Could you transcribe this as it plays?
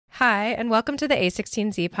Hi, and welcome to the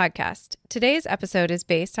a16z podcast. Today's episode is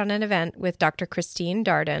based on an event with Dr. Christine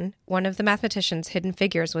Darden, one of the mathematicians Hidden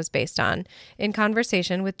Figures was based on, in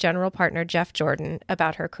conversation with general partner Jeff Jordan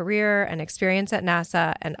about her career and experience at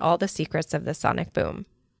NASA and all the secrets of the sonic boom.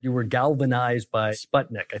 You were galvanized by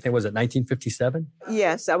Sputnik. I think, was it 1957?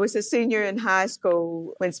 Yes, I was a senior in high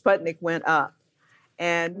school when Sputnik went up.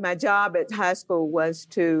 And my job at high school was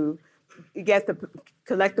to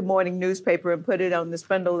collect the morning newspaper and put it on the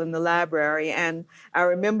spindle in the library. And I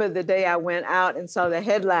remember the day I went out and saw the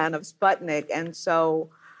headline of Sputnik. And so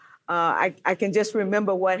I can just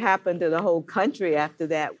remember what happened to the whole country after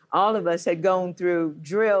that. All of us had gone through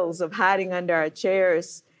drills of hiding under our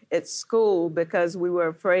chairs at school because we were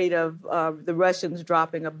afraid of the Russians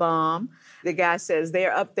dropping a bomb. The guy says,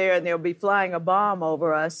 they're up there and they'll be flying a bomb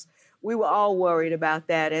over us. We were all worried about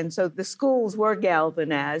that. And so the schools were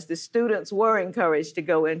galvanized. The students were encouraged to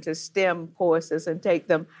go into STEM courses and take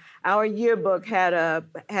them. Our yearbook had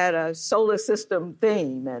a solar system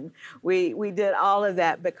theme, and we did all of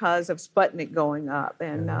that because of Sputnik going up.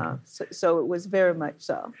 And so it was very much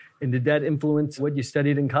so. And did that influence what you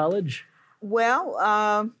studied in college?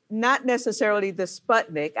 Well, not necessarily the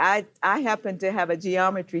Sputnik. I happened to have a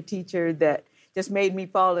geometry teacher that just made me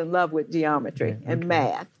fall in love with geometry and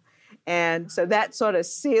math. And so that sort of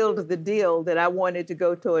sealed the deal that I wanted to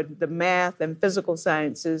go toward the math and physical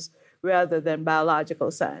sciences rather than biological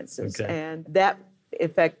sciences. Okay. And that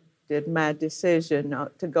affected my decision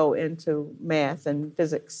to go into math and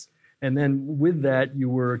physics. And then with that, you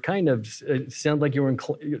were it sounded like you were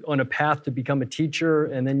on a path to become a teacher,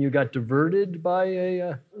 and then you got diverted by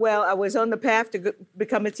a... Well, I was on the path to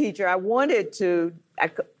become a teacher. I wanted to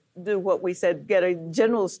do what we said, get a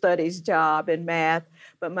general studies job in math.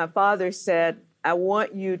 But my father said, I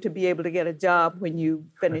want you to be able to get a job when you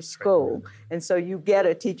finish school. And so you get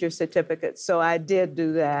a teacher certificate. So I did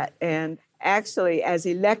do that. And actually, as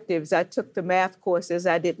electives, I took the math courses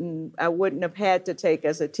I wouldn't have had to take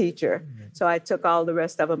as a teacher. So I took all the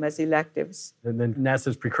rest of them as electives. And then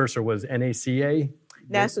NASA's precursor was NACA?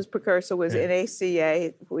 NASA's precursor was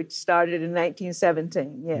NACA, which started in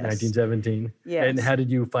 1917, yes. 1917? Yes. And how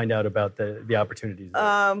did you find out about the opportunities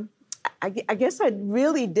there? I guess I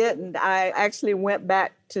really didn't. I actually went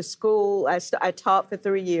back to school. I taught for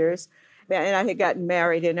 3 years, and I had gotten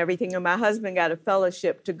married and everything. And my husband got a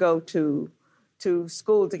fellowship to go to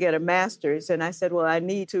school to get a master's. And I said, well, I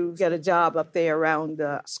need to get a job up there around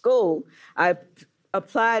the school. I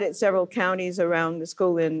applied at several counties around the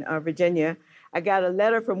school in Virginia. I got a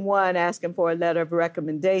letter from one asking for a letter of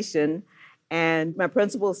recommendation. And my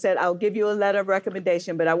principal said, I'll give you a letter of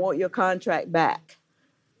recommendation, but I want your contract back.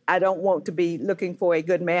 I don't want to be looking for a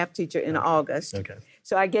good math teacher in August. Okay.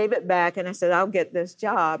 So I gave it back and I said, I'll get this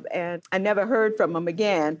job. And I never heard from him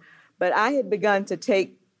again. But I had begun to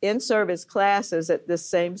take in-service classes at this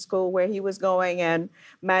same school where he was going. And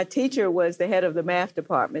my teacher was the head of the math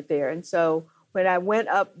department there. And so when I went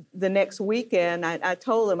up the next weekend, I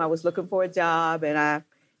told him I was looking for a job and I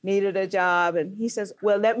needed a job. And he says,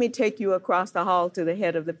 well, let me take you across the hall to the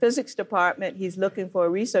head of the physics department. He's looking for a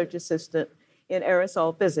research assistant in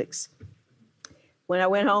aerosol physics. When I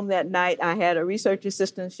went home that night, I had a research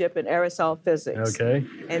assistantship in aerosol physics. Okay.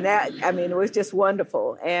 And it was just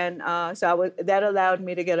wonderful. And that allowed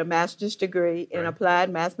me to get a master's degree in applied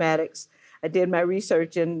mathematics. I did my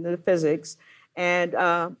research in the physics. And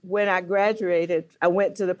when I graduated, I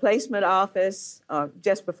went to the placement office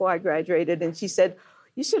just before I graduated, and she said,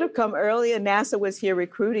 you should have come earlier. NASA was here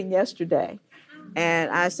recruiting yesterday. And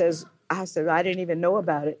I said, I didn't even know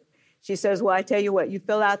about it. She says, well, I tell you what, you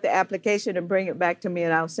fill out the application and bring it back to me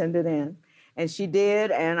and I'll send it in. And she did,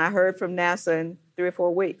 and I heard from NASA in 3 or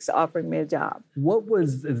 4 weeks offering me a job. What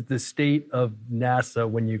was the state of NASA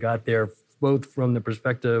when you got there, both from the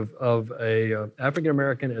perspective of a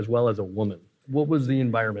African-American as well as a woman? What was the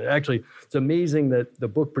environment? Actually, it's amazing that the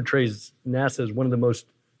book portrays NASA as one of the most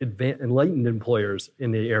enlightened employers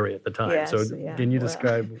in the area at the time. Yes, so can you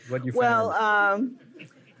describe what you found? Well,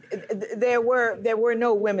 there were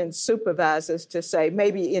no women supervisors to say,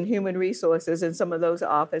 maybe in human resources in some of those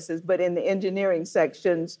offices, but in the engineering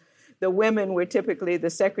sections, the women were typically the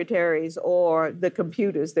secretaries or the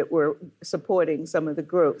computers that were supporting some of the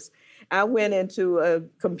groups. I went into a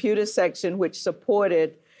computer section which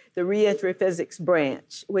supported the reentry physics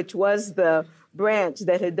branch, which was the branch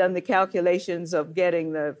that had done the calculations of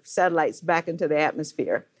getting the satellites back into the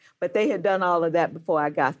atmosphere. But they had done all of that before I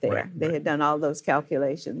got there. They had done all those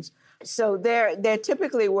calculations. So there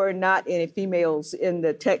typically were not any females in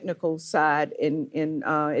the technical side in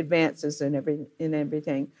advances and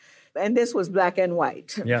everything. And this was black and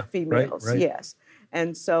white females, yes.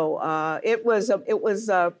 And so it was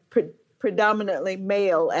a predominantly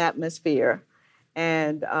male atmosphere,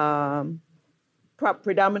 and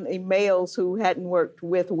predominantly males who hadn't worked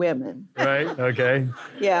with women. Right, okay.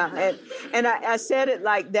 Yeah, and I said it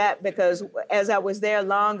like that because as I was there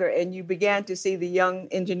longer and you began to see the young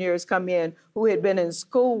engineers come in who had been in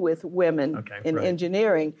school with women in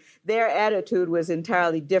engineering, their attitude was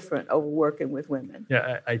entirely different over working with women.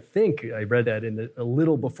 Yeah, I think I read that a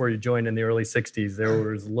little before you joined in the early 60s, there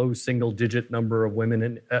was low single-digit number of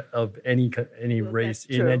women of any race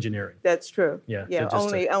in engineering. That's true. Yeah,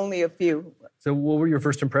 only a few. So what were your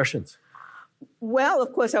first impressions? Well,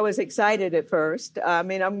 of course, I was excited at first. I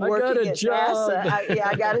mean, I'm working at NASA.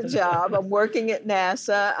 I got a job. I'm working at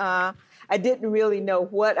NASA. I didn't really know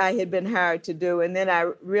what I had been hired to do. And then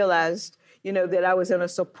I realized, that I was in a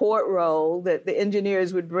support role, that the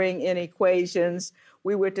engineers would bring in equations.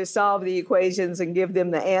 We were to solve the equations and give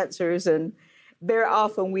them the answers. And very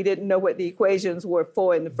often we didn't know what the equations were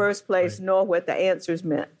for in the first place, nor what the answers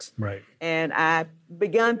meant. Right. And I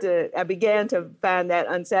began to find that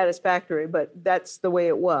unsatisfactory, but that's the way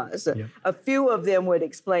it was. Yeah. A few of them would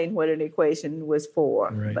explain what an equation was for,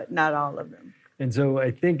 but not all of them. And so I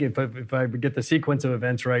think if I get the sequence of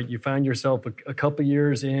events right, you find yourself a couple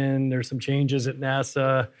years in, there's some changes at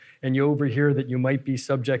NASA, and you overhear that you might be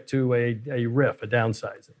subject to a RIF, a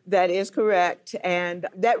downsizing. That is correct. And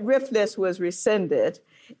that RIF list was rescinded.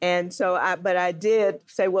 And so I did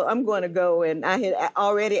say, well, I'm going to go. And I had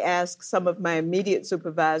already asked some of my immediate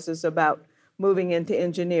supervisors about moving into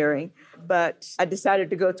engineering, but I decided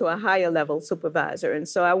to go to a higher level supervisor. And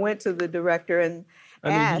so I went to the director and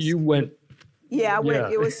asked. You went. Yeah, I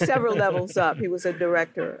went. It was several levels up. He was a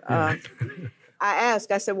director. I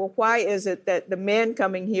said, well, why is it that the men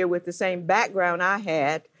coming here with the same background I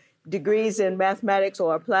had, degrees in mathematics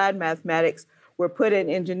or applied mathematics, were put in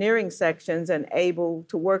engineering sections and able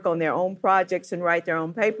to work on their own projects and write their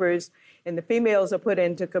own papers, and the females are put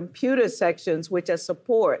into computer sections, which are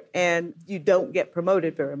support, and you don't get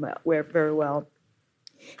promoted very well.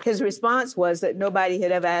 His response was that nobody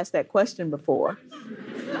had ever asked that question before.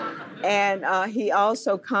 And he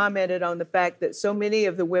also commented on the fact that so many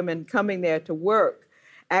of the women coming there to work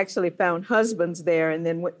actually found husbands there and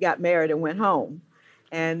then got married and went home.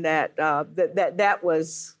 And that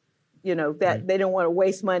was, that they don't want to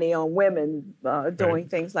waste money on women doing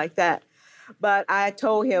things like that. But I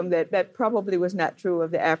told him that probably was not true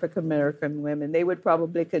of the African-American women. They would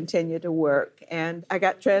probably continue to work. And I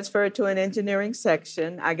got transferred to an engineering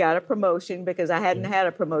section. I got a promotion because I hadn't had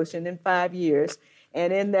a promotion in 5 years.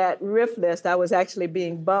 And in that RIF list, I was actually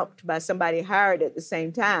being bumped by somebody hired at the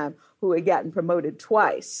same time who had gotten promoted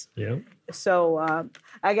twice. Yeah. So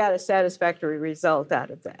I got a satisfactory result out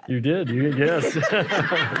of that. You did, yes.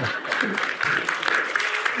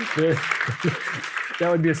 That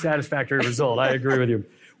would be a satisfactory result. I agree with you.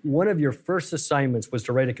 One of your first assignments was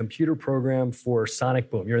to write a computer program for Sonic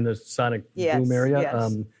Boom. You're in the Sonic Boom area.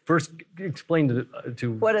 Yes. First, explain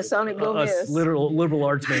to what a Sonic Boom is. Liberal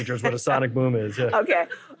arts majors what a Sonic Boom is. Yeah. Okay.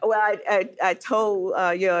 Well, I told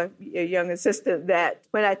your young assistant that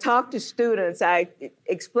when I talk to students, I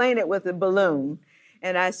explain it with a balloon.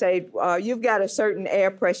 And I say, you've got a certain air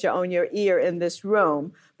pressure on your ear in this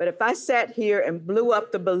room. But if I sat here and blew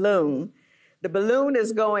up the balloon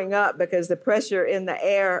is going up because the pressure in the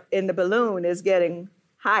air in the balloon is getting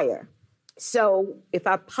higher. So if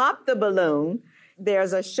I pop the balloon,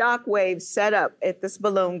 there's a shock wave set up at this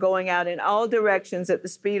balloon going out in all directions at the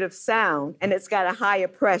speed of sound, and it's got a higher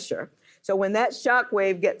pressure. So when that shock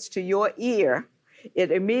wave gets to your ear,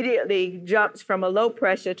 it immediately jumps from a low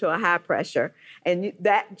pressure to a high pressure. And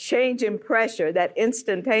that change in pressure, that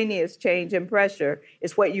instantaneous change in pressure,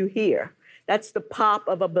 is what you hear. That's the pop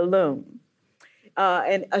of a balloon.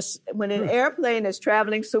 When an airplane is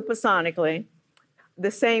traveling supersonically,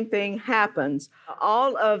 the same thing happens.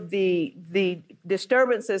 All of the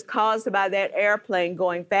disturbances caused by that airplane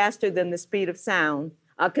going faster than the speed of sound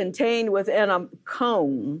are contained within a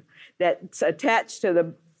cone that's attached to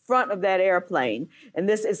the front of that airplane. And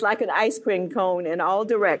this is like an ice cream cone in all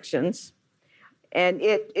directions. And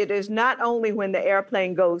it is not only when the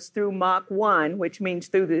airplane goes through Mach 1, which means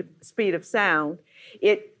through the speed of sound,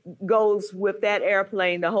 it goes with that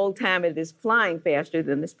airplane the whole time it is flying faster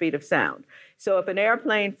than the speed of sound. So if an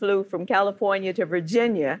airplane flew from California to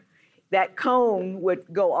Virginia, that cone would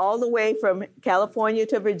go all the way from California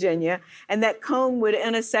to Virginia, and that cone would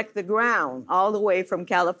intersect the ground all the way from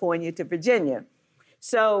California to Virginia.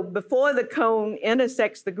 So before the cone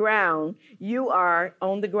intersects the ground, you are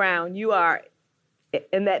on the ground, you are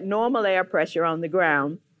in that normal air pressure on the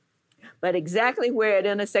ground, but exactly where it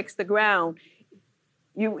intersects the ground,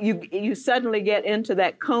 you suddenly get into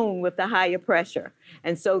that cone with the higher pressure.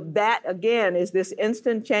 And so that, again, is this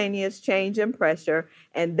instantaneous change in pressure,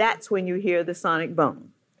 and that's when you hear the sonic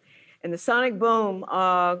boom. And the sonic boom,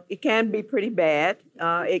 it can be pretty bad.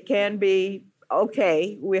 It can be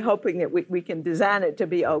okay. We're hoping that we can design it to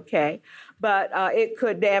be okay. But it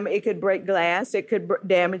could break glass. It could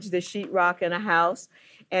damage the sheetrock in a house.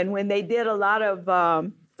 And when they did a lot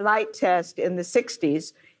of flight tests in the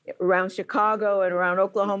 60s, around Chicago and around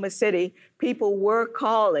Oklahoma City, people were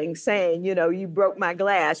calling saying, you broke my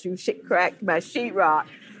glass, you cracked my sheetrock,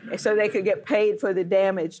 so they could get paid for the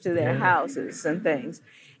damage to their houses and things.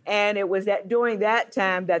 And it was during that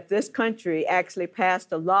time that this country actually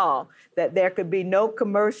passed a law that there could be no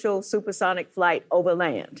commercial supersonic flight over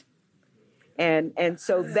land. And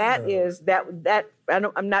so that is that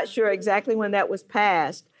I'm not sure exactly when that was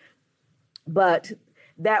passed, but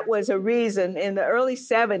that was a reason. In the early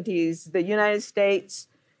 70s, the United States,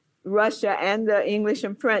 Russia, and the English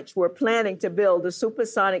and French were planning to build a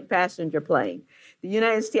supersonic passenger plane. The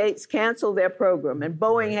United States canceled their program, and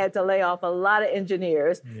Boeing had to lay off a lot of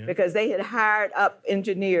engineers because they had hired up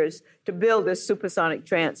engineers to build this supersonic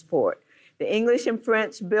transport. The English and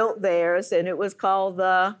French built theirs, and it was called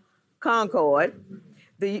the Concorde.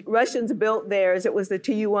 The Russians built theirs. It was the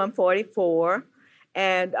Tu-144.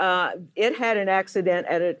 And it had an accident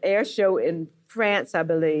at an air show in France, I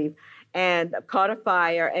believe, and caught a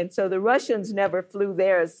fire. And so the Russians never flew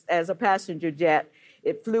theirs as a passenger jet.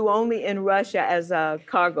 It flew only in Russia as a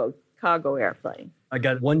cargo airplane. I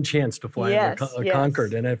got one chance to fly in a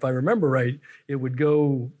Concorde, and if I remember right, it would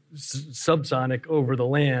go subsonic over the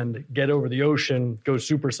land, get over the ocean, go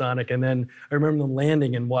supersonic, and then I remember them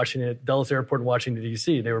landing in Dulles Airport in Washington,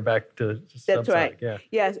 D.C. They were back to subsonic. That's right.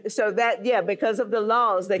 Yeah. So because of the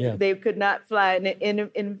laws, they could not fly. And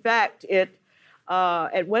in fact, it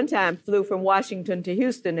at one time flew from Washington to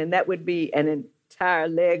Houston, and that would be an entire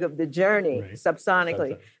leg of the journey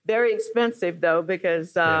subsonically. Very expensive, though,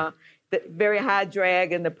 because the very high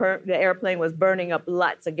drag, and the airplane was burning up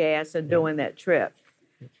lots of gas and doing that trip.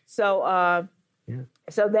 So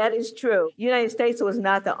so that is true. The United States was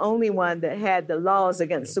not the only one that had the laws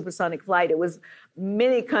against supersonic flight. It was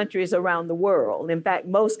many countries around the world. In fact,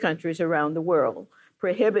 most countries around the world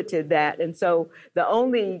prohibited that. And so the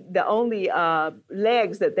only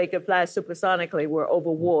legs that they could fly supersonically were over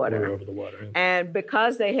water. Over the water. And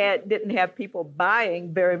because they didn't have people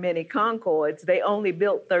buying very many Concordes, they only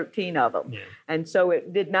built 13 of them. And so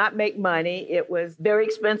it did not make money. It was very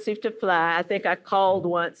expensive to fly. I think I called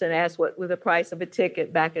once and asked what was the price of a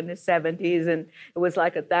ticket back in the 70s, and it was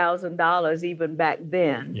like $1,000 even back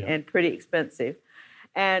then, and pretty expensive.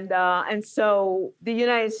 And so the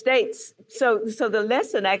United States, so the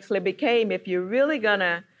lesson actually became, if you're really going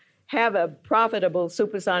to have a profitable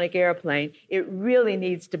supersonic airplane, it really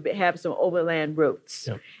needs to have some overland routes.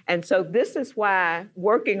 And so this is why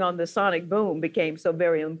working on the sonic boom became so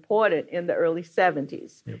very important in the early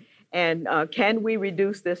 70s. And can we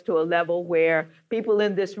reduce this to a level where people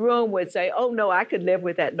in this room would say, oh, no, I could live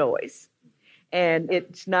with that noise, and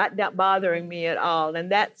it's not bothering me at all.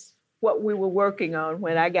 And that's what we were working on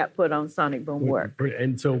when I got put on sonic boom work.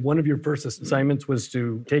 And so one of your first assignments was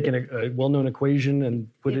to take a well-known equation and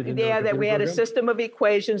put it in that we had a system of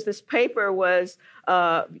equations. This paper was,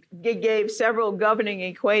 it gave several governing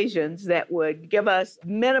equations that would give us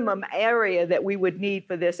minimum area that we would need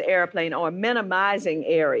for this airplane, or minimizing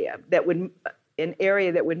area an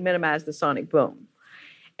area that would minimize the sonic boom.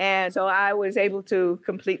 And so I was able to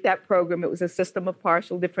complete that program. It was a system of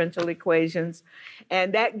partial differential equations.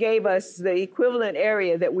 And that gave us the equivalent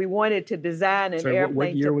area that we wanted to design an airplane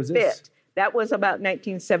what year to was fit. This? That was about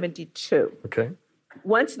 1972. Okay.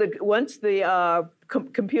 Once the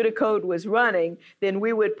computer code was running, then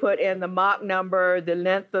we would put in the Mach number, the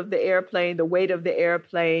length of the airplane, the weight of the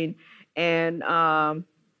airplane, and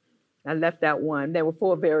I left out one. There were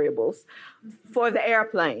 4 variables for the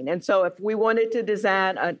airplane. And so if we wanted to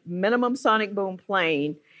design a minimum sonic boom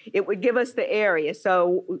plane, it would give us the area.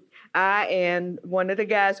 So I and one of the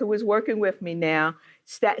guys who was working with me now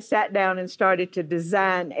sat down and started to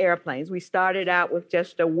design airplanes. We started out with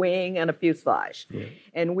just a wing and a fuselage.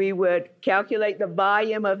 And we would calculate the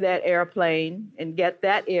volume of that airplane and get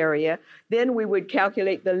that area. Then we would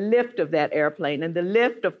calculate the lift of that airplane. And the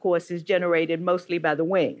lift, of course, is generated mostly by the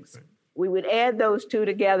wings. We would add those two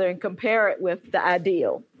together and compare it with the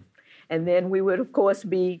ideal. And then we would, of course,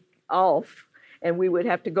 be off, and we would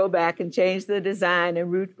have to go back and change the design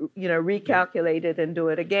and recalculate it and do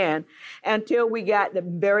it again until we got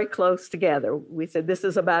them very close together. We said, this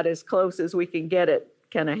is about as close as we can get it,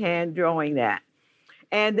 kind of hand drawing that.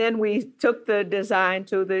 And then we took the design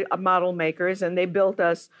to the model makers, and they built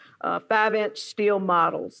us 5-inch steel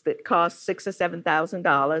models that cost $6,000 or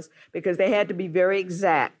 $7,000 because they had to be very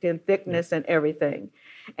exact in thickness and everything.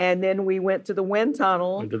 And then we went to the wind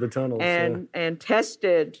tunnel and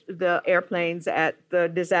tested the airplanes at the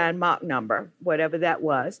design Mach number, whatever that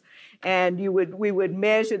was. And we would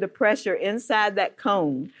measure the pressure inside that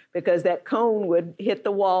cone because that cone would hit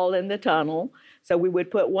the wall in the tunnel. So we would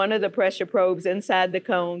put one of the pressure probes inside the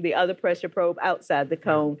cone, the other pressure probe outside the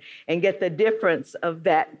cone, and get the difference of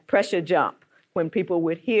that pressure jump when people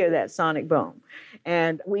would hear that sonic boom.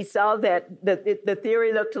 And we saw that the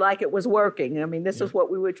theory looked like it was working. I mean, this is what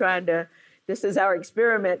we were this is our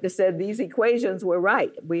experiment that said these equations were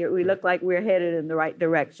right. We looked like we were headed in the right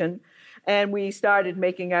direction. And we started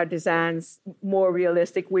making our designs more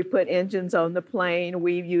realistic. We put engines on the plane.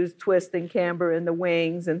 We used twist and camber in the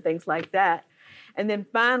wings and things like that. And then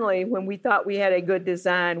finally, when we thought we had a good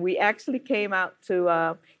design, we actually came out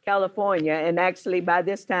to California. And actually, by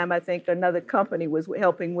this time, I think another company was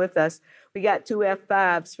helping with us. We got 2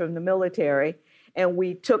 F-5s from the military, and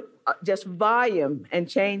we took just volume and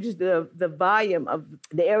changed the volume of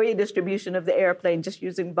the area distribution of the airplane just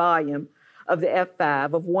using volume of the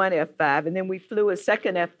F-5, of one F-5. And then we flew a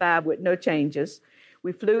second F-5 with no changes.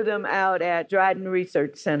 We flew them out at Darden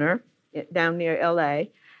Research Center down near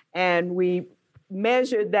L.A., and we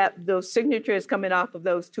measured those signatures coming off of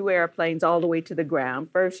those 2 airplanes all the way to the ground,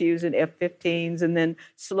 first using F-15s and then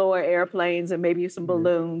slower airplanes and maybe some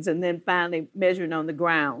balloons, and then finally measuring on the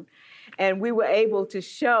ground. And we were able to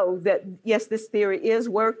show that, yes, this theory is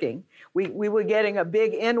working. We were getting a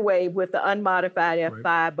big N wave with the unmodified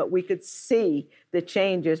F-5, but we could see the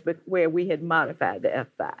changes where we had modified the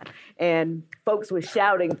F-5. And folks were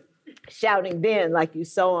shouting then, like you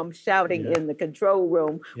saw them shouting in the control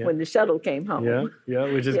room when the shuttle came home. Yeah,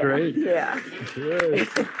 which is great. Yeah. Good.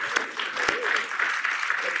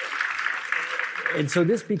 And so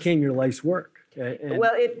this became your life's work. Okay?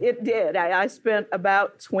 Well, it did. I spent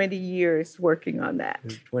about 20 years working on that.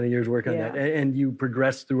 20 years working on that. And you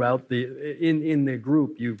progressed throughout in the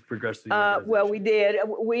group, you progressed through well, we did.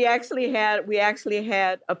 We actually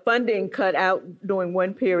had a funding cut out during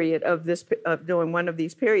one period during one of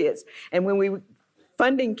these periods. And when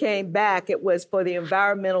funding came back, it was for the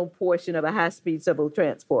environmental portion of a high-speed civil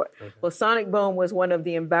transport. Okay. Well, sonic boom was one of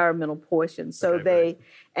the environmental portions. So they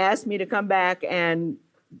asked me to come back and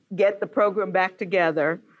get the program back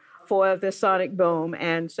together for the sonic boom.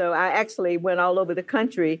 And so I actually went all over the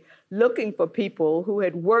country looking for people who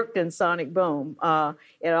had worked in sonic boom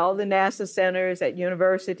at all the NASA centers, at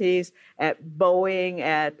universities, at Boeing,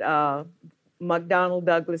 at McDonnell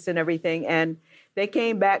Douglas and everything. And they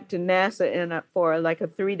came back to NASA for like a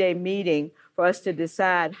 3-day meeting for us to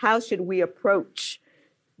decide how should we approach,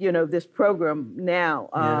 this program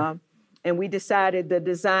now. And we decided the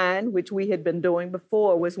design, which we had been doing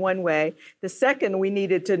before, was one way. The second, we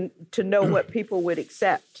needed to know what people would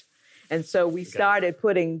accept. And so we started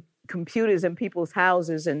putting computers in people's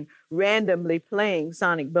houses and randomly playing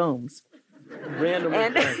sonic booms.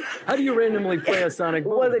 How do you randomly play a sonic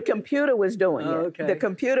boom? Well, the computer was doing it. Okay. The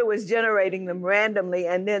computer was generating them randomly,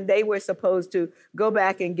 and then they were supposed to go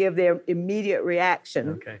back and give their immediate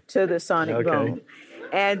reaction to the sonic boom.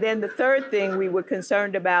 And then the third thing we were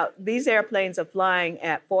concerned about, these airplanes are flying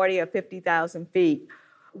at 40 or 50,000 feet.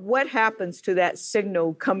 What happens to that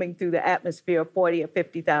signal coming through the atmosphere 40 or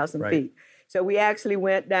 50,000 feet? So we actually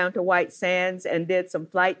went down to White Sands and did some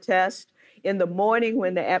flight tests in the morning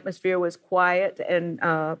when the atmosphere was quiet, and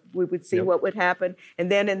we would see what would happen.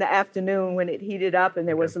 And then in the afternoon when it heated up and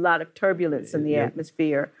there was a lot of turbulence in the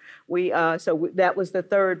atmosphere, that was the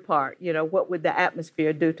third part. What would the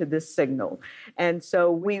atmosphere do to this signal? And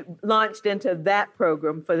so we launched into that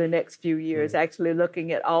program for the next few years, actually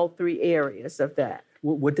looking at all 3 areas of that.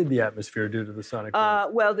 What did the atmosphere do to the sonic boom?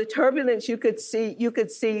 Well, the turbulence, you could see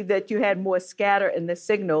that you had more scatter in the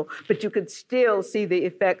signal, but you could still see the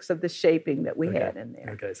effects of the shaping that we had in there.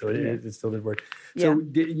 Okay, so it still did work. So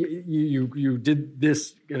you did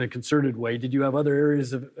this in a concerted way. Did you have other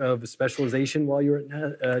areas of specialization while you were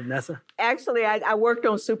at NASA? Actually, I worked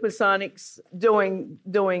on supersonics,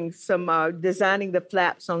 doing some designing the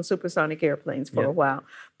flaps on supersonic airplanes for a while.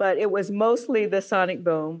 But it was mostly the sonic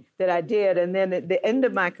boom that I did. And then at the end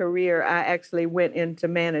of my career, I actually went into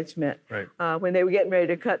management. When they were getting ready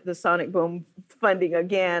to cut the sonic boom funding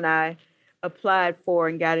again, I applied for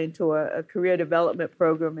and got into a career development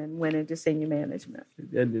program and went into senior management.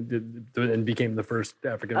 And became the first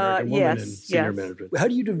African-American woman in senior management. How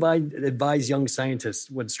do you advise young scientists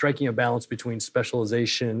when striking a balance between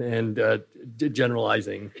specialization and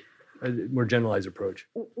generalizing? more generalized approach?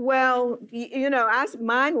 Well,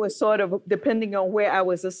 mine was sort of depending on where I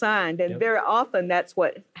was assigned. And very often that's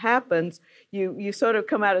what happens. You sort of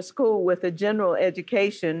come out of school with a general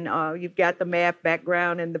education. You've got the math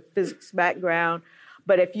background and the physics background.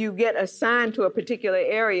 But if you get assigned to a particular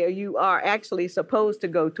area, you are actually supposed to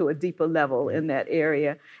go to a deeper level in that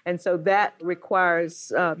area. And so that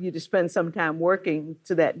requires you to spend some time working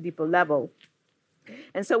to that deeper level.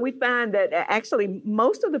 And so we find that actually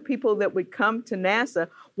most of the people that would come to NASA,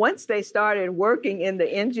 once they started working in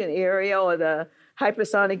the engine area or the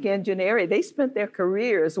hypersonic engine area, they spent their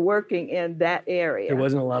careers working in that area. There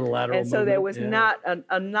wasn't a lot of lateral movement. And so there was not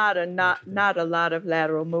a lot of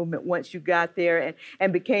lateral movement once you got there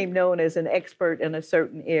and became known as an expert in a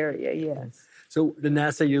certain area, yes. So the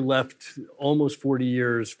NASA you left almost 40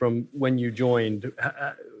 years from when you joined.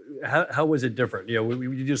 How was it different?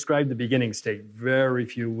 You described the beginning state. Very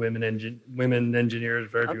few women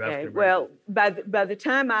engineers, very few African Americans. Well, by the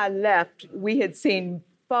time I left, we had seen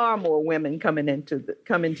far more women come into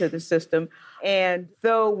the system. And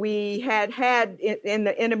though we had in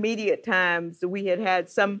the intermediate times, we had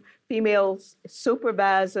some female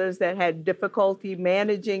supervisors that had difficulty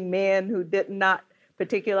managing men who did not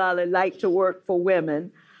particularly like to work for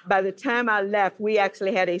women. By the time I left, we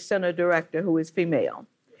actually had a center director who was female.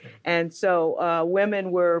 And so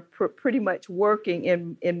women were pretty much working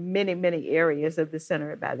in many, many areas of the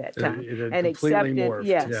center by that time. And accepted,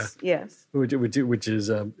 morphed. Yes. Which is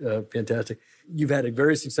fantastic. You've had a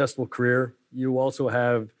very successful career. You also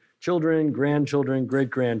have children, grandchildren,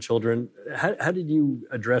 great-grandchildren. How did you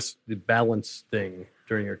address the balance thing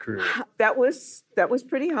during your career? That was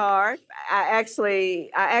pretty hard. I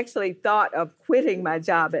actually thought of quitting my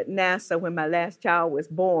job at NASA when my last child was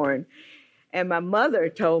born. And my mother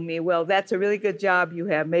told me, well, that's a really good job you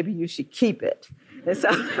have. Maybe you should keep it. And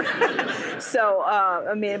so, so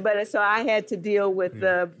I had to deal with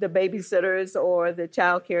the babysitters or the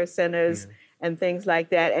child care centers and things like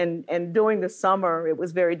that. And during the summer, it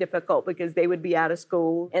was very difficult because they would be out of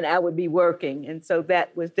school and I would be working. And so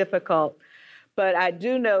that was difficult. But I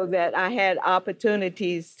do know that I had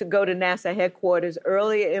opportunities to go to NASA headquarters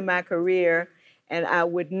earlier in my career, and I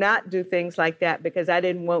would not do things like that because I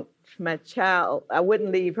didn't want my child, I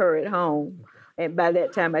wouldn't leave her at home. And by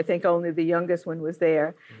that time, I think only the youngest one was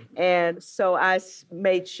there. And so I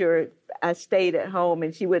made sure I stayed at home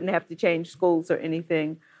and she wouldn't have to change schools or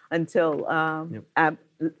anything until I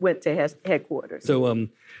went to headquarters. So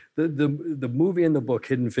the movie and the book,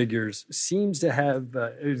 Hidden Figures, seems to have,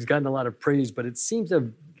 it's gotten a lot of praise, but it seems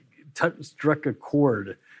to have struck a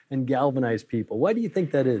chord and galvanized people. Why do you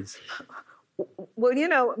think that is?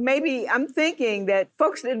 Well, maybe I'm thinking that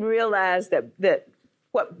folks didn't realize that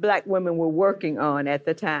what Black women were working on at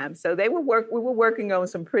the time. So we were working on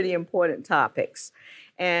some pretty important topics.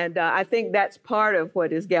 And I think that's part of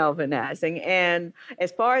what is galvanizing. And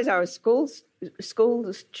as far as our schools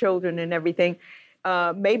children and everything,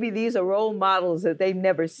 maybe these are role models that they've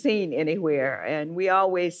never seen anywhere. And we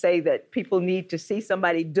always say that people need to see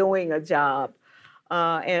somebody doing a job.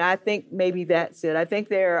 And I think maybe that's it. I think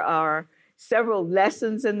there are several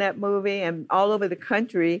lessons in that movie, and all over the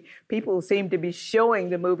country, people seem to be showing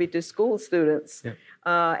the movie to school students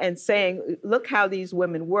and saying, look how these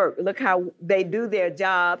women work. Look how they do their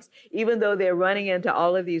jobs. Even though they're running into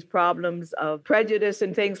all of these problems of prejudice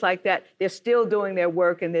and things like that, they're still doing their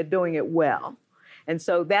work and they're doing it well. And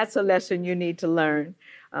so that's a lesson you need to learn.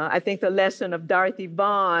 I think the lesson of Dorothy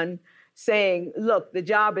Vaughan saying, look, the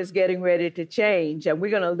job is getting ready to change and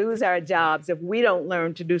we're going to lose our jobs if we don't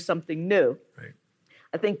learn to do something new. Right.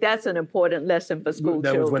 I think that's an important lesson for school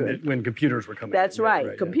children. That was when computers were coming in. That's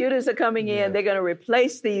right. Computers are coming in. They're going to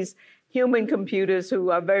replace these human computers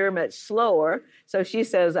who are very much slower. So she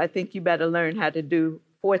says, I think you better learn how to do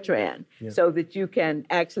Fortran so that you can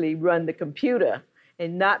actually run the computer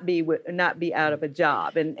and not be out of a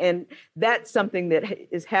job. And that's something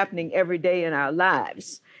that is happening every day in our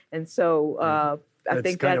lives. And so I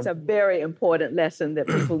think that's a very important lesson that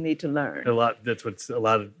people need to learn. That's what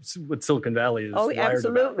Silicon Valley is. Oh,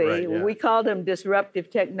 absolutely. Right, yeah. We call them disruptive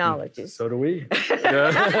technologies. So do we.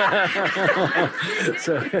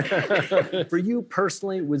 So, for you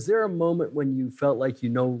personally, was there a moment when you felt like you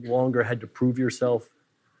no longer had to prove yourself?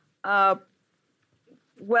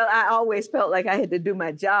 Well, I always felt like I had to do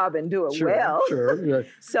my job and do it well. Sure. Yeah.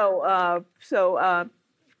 So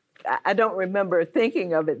I don't remember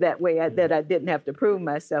thinking of it that way, that I didn't have to prove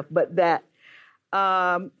myself, but that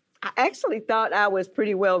I actually thought I was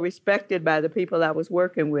pretty well respected by the people I was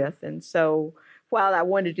working with. And so while I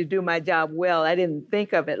wanted to do my job well, I didn't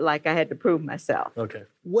think of it like I had to prove myself. Okay.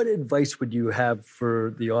 What advice would you have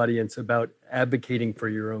for the audience about advocating for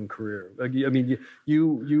your own career? I mean,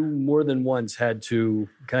 you more than once had to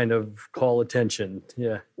kind of call attention.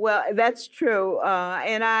 Yeah. Well, that's true.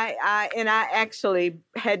 And I actually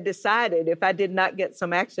had decided if I did not get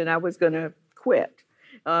some action, I was going to quit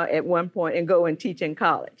at one point and go and teach in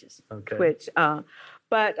colleges. Okay.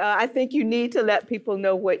 But I think you need to let people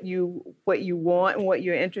know what you want and what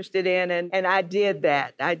you're interested in. And I did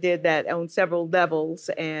that. I did that on several levels.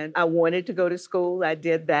 And I wanted to go to school. I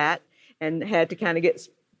did that and had to kind of get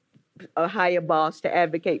a higher boss to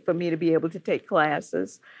advocate for me to be able to take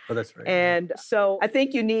classes. Oh, that's right. And so I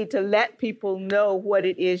think you need to let people know what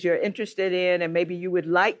it is you're interested in, and maybe you would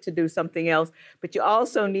like to do something else, but you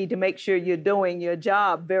also need to make sure you're doing your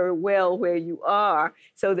job very well where you are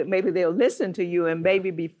so that maybe they'll listen to you and maybe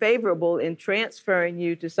be favorable in transferring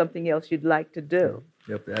you to something else you'd like to do.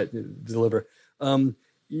 Yep, deliver.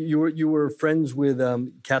 You were friends with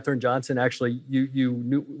Katherine Johnson. Actually,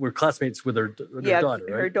 you were classmates with her daughter,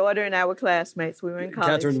 right? Her daughter and I were classmates. We were in college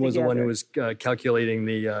Katherine was together. the one who was calculating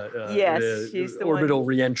she's the orbital one.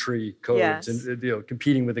 reentry codes Yes. and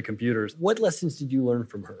competing with the computers. What lessons did you learn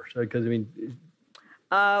from her? Because I mean,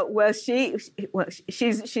 well, she's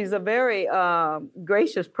a very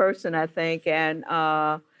gracious person, I think, and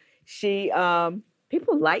she.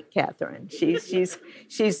 People like Katherine. She's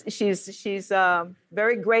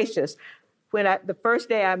very gracious. The first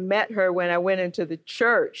day I met her, when I went into the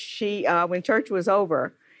church, when church was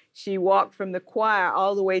over, she walked from the choir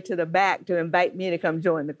all the way to the back to invite me to come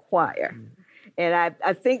join the choir. And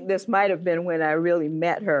I think this might have been when I really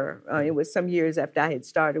met her. It was some years after I had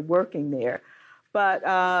started working there. But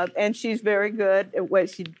and she's very good at what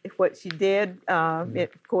she did,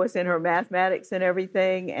 of course, in her mathematics and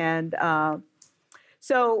everything. And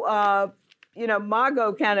so,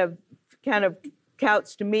 Margot kind of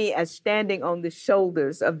couched me as standing on the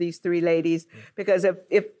shoulders of these three ladies, because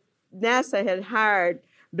if NASA had hired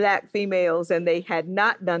Black females and they had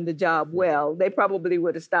not done the job well, they probably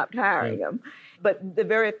would have stopped hiring them. But the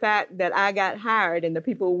very fact that I got hired and the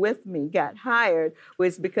people with me got hired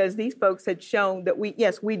was because these folks had shown that we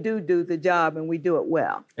do the job and we do it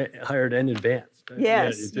well. Hired and advanced.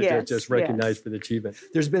 Yes, just recognized for the achievement.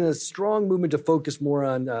 There's been a strong movement to focus more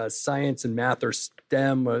on science and math, or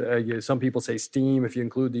STEM. Some people say STEAM if you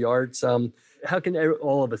include the arts. How can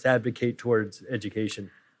all of us advocate towards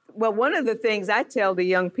education? Well, one of the things I tell the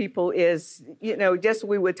young people is,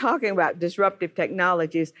 we were talking about disruptive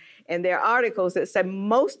technologies, and there are articles that say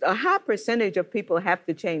a high percentage of people have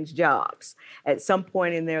to change jobs at some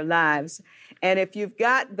point in their lives. And if you've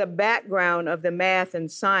got the background of the math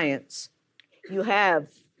and science, you have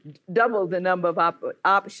double the number of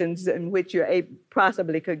options in which you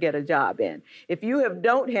possibly could get a job in. If you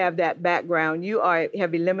don't have that background, you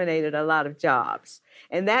have eliminated a lot of jobs.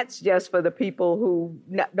 And that's just for the people who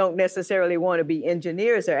don't necessarily want to be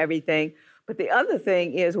engineers or everything. But the other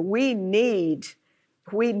thing is we need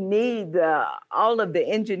all of the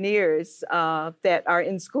engineers that are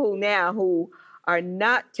in school now who are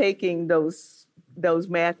not taking those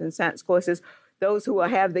math and science courses, those who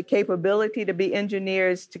have the capability to be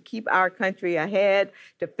engineers, to keep our country ahead,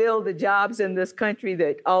 to fill the jobs in this country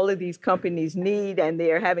that all of these companies need, and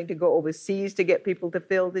they're having to go overseas to get people to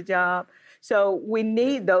fill the job. So we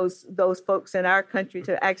need those folks in our country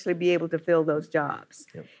to actually be able to fill those jobs.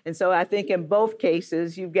 Yep. And so I think in both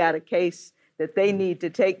cases, you've got a case that they need to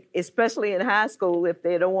take, especially in high school if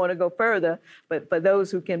they don't want to go further. But for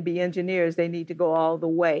those who can be engineers, they need to go all the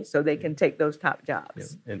way so they can take those top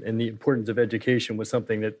jobs. Yeah. And the importance of education was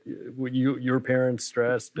something that your parents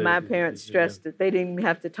stressed? My parents stressed it. They didn't even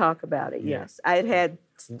have to talk about it, yes. I had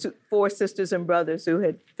 4 sisters and brothers who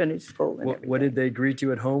had finished school. And what did they greet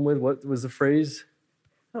you at home with? What was the phrase?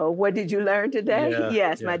 Oh, what did you learn today?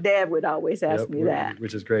 Yes, my dad would always ask me that.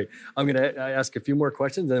 Which is great. I'm going to ask a few more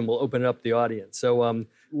questions, and then we'll open it up to the audience. So a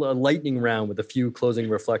lightning round with a few closing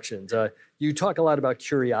reflections. You talk a lot about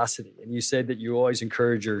curiosity, and you said that you always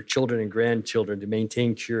encourage your children and grandchildren to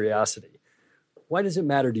maintain curiosity. Why does it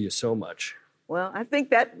matter to you so much? Well, I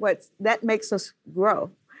think that makes us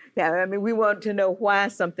grow. Yeah, I mean, we want to know why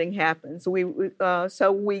something happens.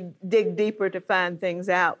 So we dig deeper to find things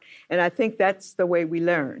out. And I think that's the way we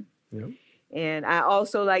learn. Yep. And I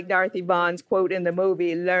also like Dorothy Vaughn's quote in the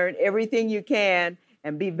movie, learn everything you can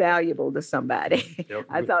and be valuable to somebody. Yep.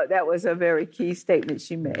 I thought that was a very key statement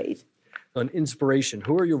she made. On inspiration,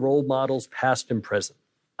 who are your role models, past and present?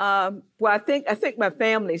 Well, I think my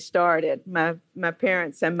family started, my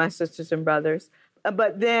parents and my sisters and brothers.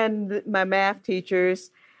 But then my math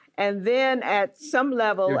teachers And then at some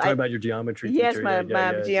level... You're talking about your geometry teacher. Yes,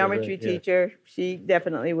 my geometry teacher. She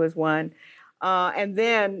definitely was one. And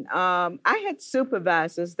then I had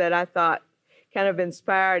supervisors that I thought kind of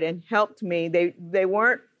inspired and helped me. They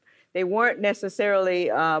weren't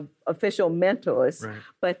necessarily official mentors, right,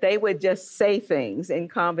 but they would just say things in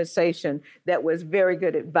conversation that was very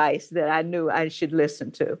good advice that I knew I should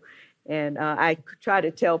listen to. And I try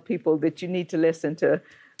to tell people that you need to listen to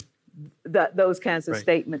those kinds of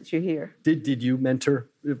statements you hear. Did you mentor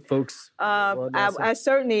folks? I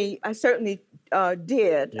certainly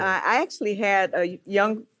did. Yeah. I actually had a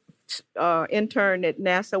young intern at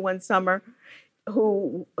NASA one summer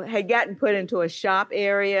who had gotten put into a shop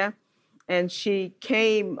area, and she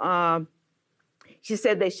came. She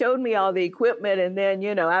said, they showed me all the equipment, and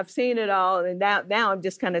then, I've seen it all, and now I'm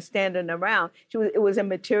just kind of standing around. It was in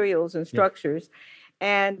materials and structures. Yeah.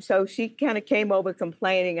 And so she kind of came over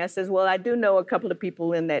complaining. I says, well, I do know a couple of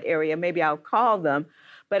people in that area. Maybe I'll call them.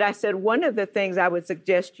 But I said, one of the things I would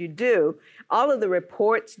suggest you do, all of the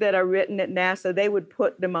reports that are written at NASA, they would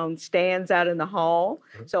put them on stands out in the hall.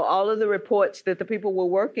 Mm-hmm. So all of the reports that the people were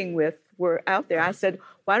working with were out there. I said,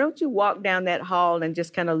 why don't you walk down that hall and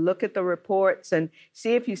just kind of look at the reports and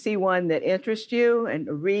see if you see one that interests you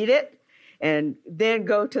and read it, and then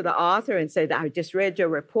go to the author and say, I just read your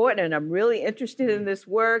report and I'm really interested in this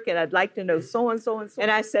work and I'd like to know so-and-so and so. And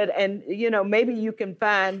I said, and maybe you can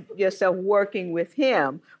find yourself working with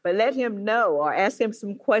him, but let him know or ask him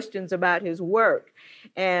some questions about his work.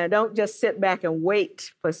 And don't just sit back and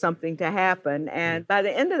wait for something to happen. And by the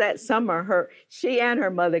end of that summer, she and her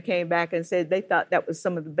mother came back and said they thought that was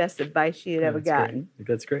some of the best advice she had ever gotten. Great.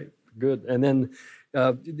 That's great. Good. And then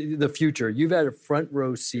the future. You've had a front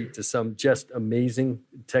row seat to some just amazing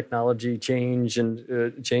technology change.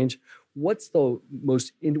 What's the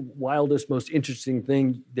wildest, most interesting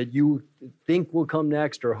thing that you think will come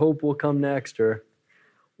next or hope will come next?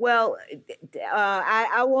 Well,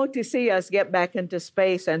 I want to see us get back into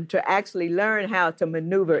space and to actually learn how to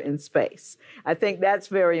maneuver in space. I think that's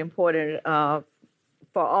very important for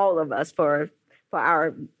all of us, for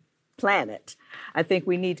our planet. I think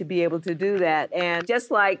we need to be able to do that. And just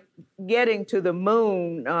like getting to the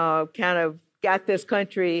moon kind of got this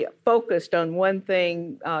country focused on one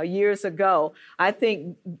thing years ago, I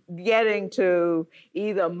think getting to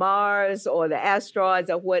either Mars or the asteroids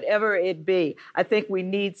or whatever it be, I think we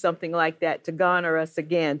need something like that to garner us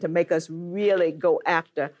again, to make us really go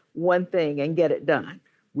after one thing and get it done.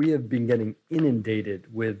 We have been getting inundated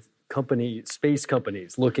with space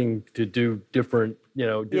companies looking to do different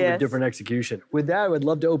execution. With that, I would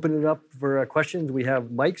love to open it up for questions. We have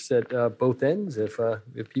mics at both ends.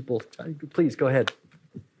 If people, please go ahead.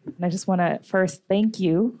 And I just want to first thank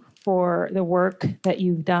you for the work that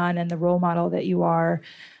you've done and the role model that you are,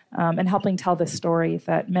 and helping tell this story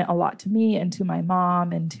that meant a lot to me and to my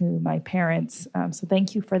mom and to my parents. So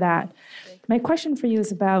thank you for that. My question for you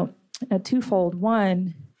is about twofold.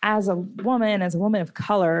 One, as a woman of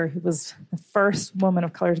color, who was the first woman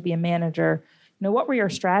of color to be a manager, what were your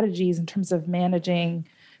strategies in terms of managing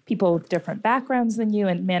people with different backgrounds than you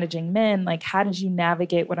and managing men? Like, how did you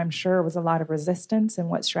navigate what I'm sure was a lot of resistance, and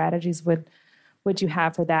what strategies would you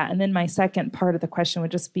have for that? And then my second part of the question would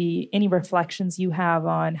just be any reflections you have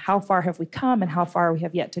on how far have we come and how far we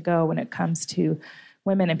have yet to go when it comes to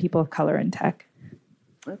women and people of color in tech.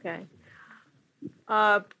 Okay.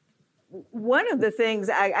 One of the things,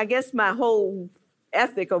 I guess my whole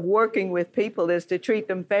ethic of working with people is to treat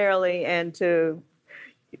them fairly and to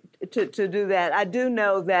do that. I do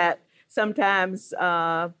know that sometimes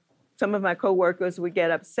some of my coworkers would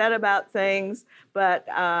get upset about things, but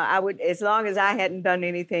I would, as long as I hadn't done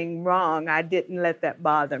anything wrong, I didn't let that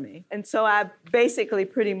bother me. And so I basically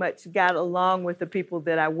pretty much got along with the people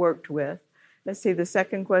that I worked with. Let's see, the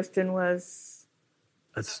second question was?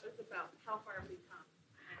 It's about how far have we come?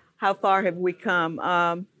 How far have we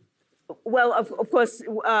come? Well, of course,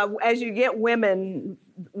 as you get women,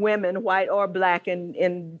 white or black,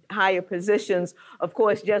 in higher positions, of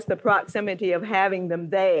course, just the proximity of having them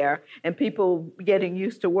there and people getting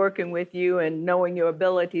used to working with you and knowing your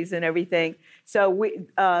abilities and everything. So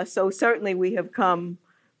so certainly we have come,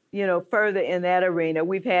 further in that arena.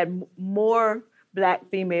 We've had more black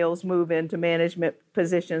females move into management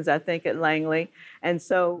positions, I think, at Langley, and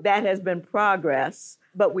so that has been progress.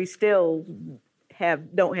 But we still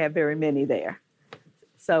don't have very many there.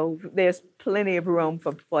 So there's plenty of room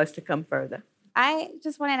for us to come further. I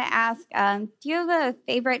just wanted to ask, do you have a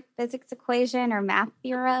favorite physics equation or math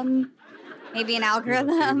theorem? Maybe an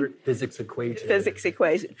algorithm? Physics equation. Physics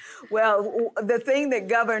equation. Well, the thing that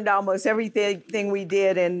governed almost everything we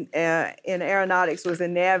did in aeronautics was the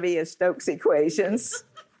Navier-Stokes equations.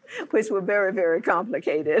 which were very, very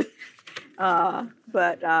complicated. And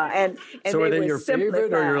So they are they were your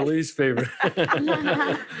favorite or your least favorite?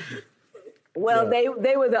 Well, they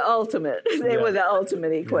were the ultimate. They Yeah. were the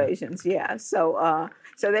ultimate equations. Yeah. So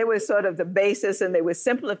they were sort of the basis, and they were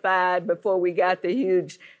simplified before we got the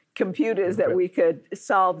huge computers that we could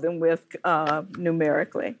solve them with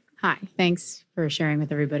numerically. Hi, thanks for sharing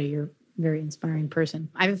with everybody. You're a very inspiring person.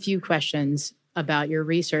 I have a few questions about your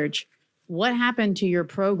research. What happened to your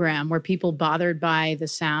program? Were people bothered by the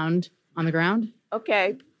sound on the ground?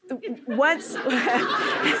 Okay. Once.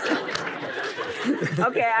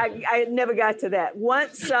 Okay, I never got to that.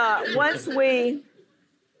 Once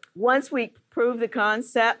we proved the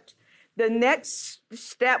concept, the next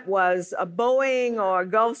step was a Boeing or a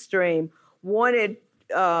Gulfstream wanted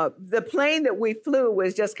the plane that we flew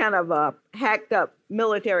was just kind of a hacked up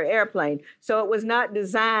military airplane, so it was not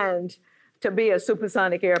designed to be a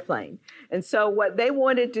supersonic airplane. And so what they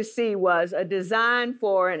wanted to see was a design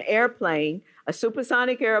for an airplane, a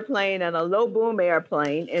supersonic airplane and a low boom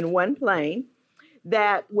airplane in one plane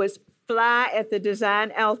that was fly at the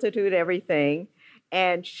design altitude, everything,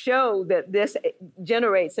 and show that this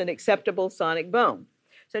generates an acceptable sonic boom.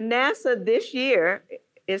 So NASA this year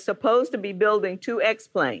is supposed to be building 2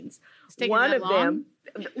 X-planes. One of them,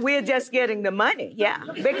 we're just getting the money,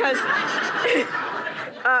 because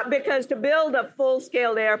to build a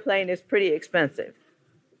full-scale airplane is pretty expensive.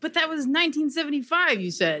 But that was 1975,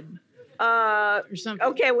 you said. Or something.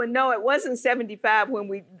 Okay, well, no, it wasn't 75 when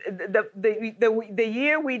the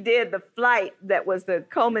year we did the flight that was the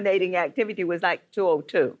culminating activity was like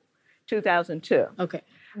 2002. Okay.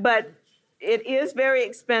 But it is very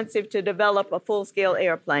expensive to develop a full-scale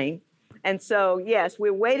airplane. And so, yes,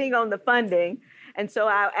 we're waiting on the funding. And so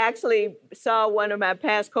I actually saw one of my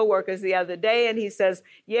past coworkers the other day, and he says,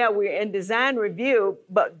 yeah, we're in design review,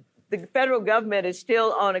 but the federal government is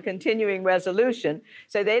still on a continuing resolution,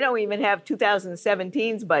 so they don't even have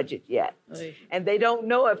 2017's budget yet. Oy. And they don't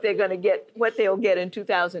know if they're going to get what they'll get in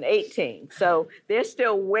 2018. So they're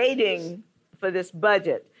still waiting for this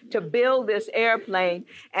budget to build this airplane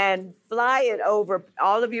and fly it over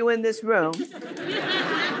all of you in this room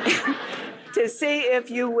to see if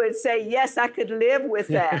you would say, yes, I could live with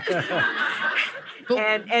that.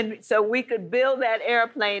 And so we could build that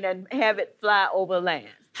airplane and have it fly over land.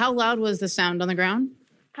 How loud was the sound on the ground?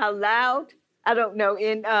 How loud? I don't know.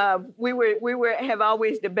 We have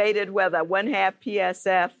always debated whether 1/2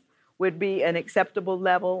 PSF would be an acceptable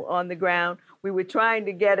level on the ground. We were trying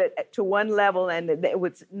to get it to one level, and it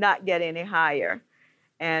would not get any higher.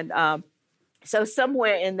 And so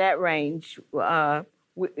somewhere in that range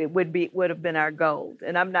it would have been our goal.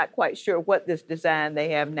 And I'm not quite sure what this design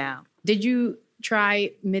they have now. Did you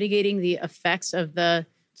try mitigating the effects of the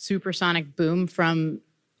supersonic boom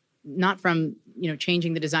not from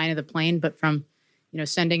changing the design of the plane, but from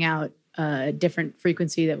sending out a different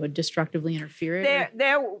frequency that would destructively interfere?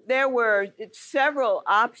 There were several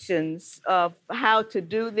options of how to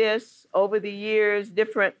do this over the years.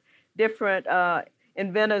 Different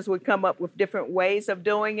inventors would come up with different ways of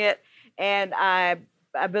doing it, and I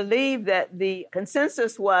believe that the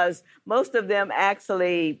consensus was most of them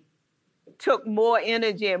actually took more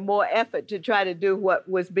energy and more effort to try to do what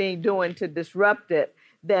was being done to disrupt it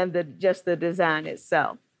than just the design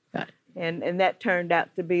itself. Got it. And that turned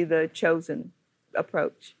out to be the chosen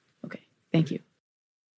approach. Okay, thank you.